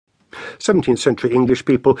17th century English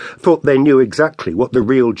people thought they knew exactly what the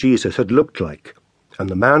real Jesus had looked like, and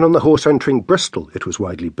the man on the horse entering Bristol, it was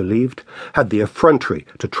widely believed, had the effrontery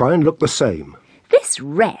to try and look the same. This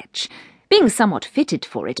wretch, being somewhat fitted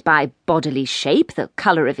for it by bodily shape, the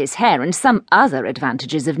colour of his hair, and some other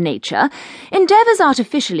advantages of nature, endeavours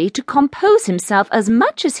artificially to compose himself as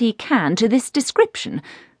much as he can to this description,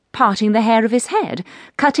 parting the hair of his head,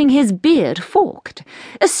 cutting his beard forked,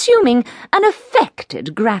 assuming an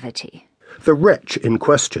affected gravity. The wretch in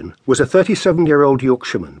question was a 37-year-old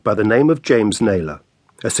Yorkshireman by the name of James Naylor,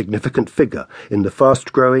 a significant figure in the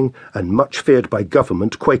fast-growing and much feared by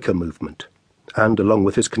government Quaker movement. And, along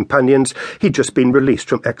with his companions, he'd just been released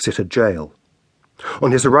from Exeter jail.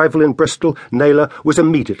 On his arrival in Bristol, Naylor was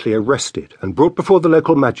immediately arrested and brought before the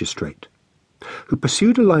local magistrate, who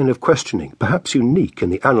pursued a line of questioning perhaps unique in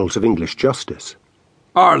the annals of English justice.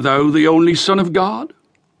 "Art thou the only Son of God?"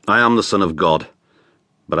 "I am the Son of God,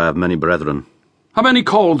 but I have many brethren." "Have any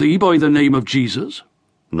called thee by the name of Jesus?"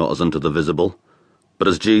 "Not as unto the visible, but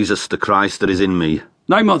as Jesus the Christ that is in me."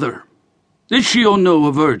 "Thy mother, is she or no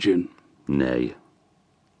a virgin?" "Nay."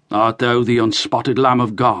 "Art thou the unspotted Lamb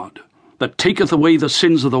of God, that taketh away the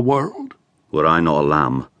sins of the world?" "Were I not a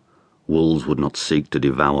lamb, wolves would not seek to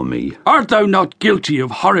devour me." "Art thou not guilty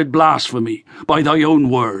of horrid blasphemy by thy own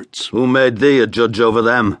words?" "Who made thee a judge over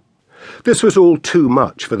them?" This was all too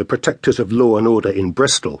much for the protectors of law and order in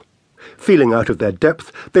Bristol. Feeling out of their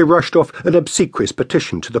depth, they rushed off an obsequious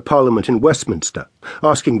petition to the Parliament in Westminster,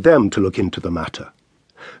 asking them to look into the matter.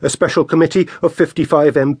 A special committee of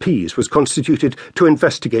 55 MPs was constituted to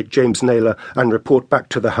investigate James Naylor and report back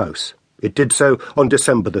to the House. It did so on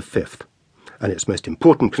December the 5th. And its most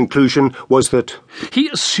important conclusion was that he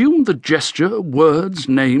assumed the gesture, words,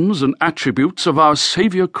 names, and attributes of our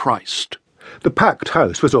Saviour Christ. The packed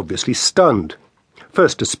House was obviously stunned.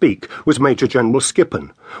 First to speak was Major General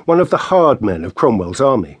Skippon, one of the hard men of Cromwell's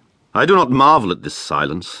army. "I do not marvel at this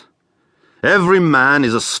silence. Every man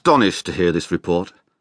is astonished to hear this report.